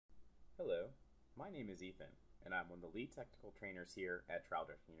My name is Ethan, and I'm one of the lead technical trainers here at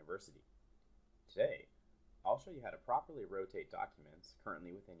TrialDirector University. Today, I'll show you how to properly rotate documents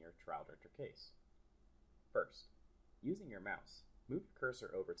currently within your TrialDirector case. First, using your mouse, move your cursor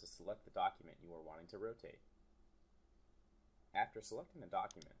over to select the document you are wanting to rotate. After selecting the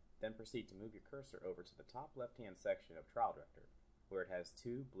document, then proceed to move your cursor over to the top left-hand section of TrialDirector, where it has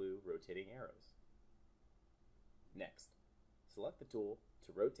two blue rotating arrows. Next, select the tool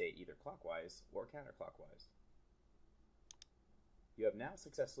to rotate either clockwise or counterclockwise. You have now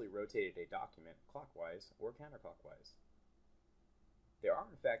successfully rotated a document clockwise or counterclockwise. There are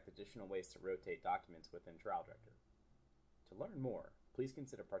in fact additional ways to rotate documents within TrialDirector. To learn more, please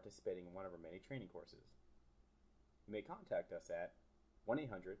consider participating in one of our many training courses. You may contact us at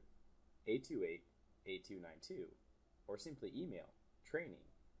 1-800-828-8292 or simply email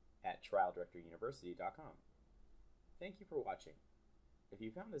training@trialdirectoruniversity.com. Thank you for watching. If you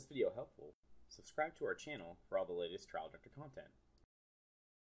found this video helpful, subscribe to our channel for all the latest TrialDirector content.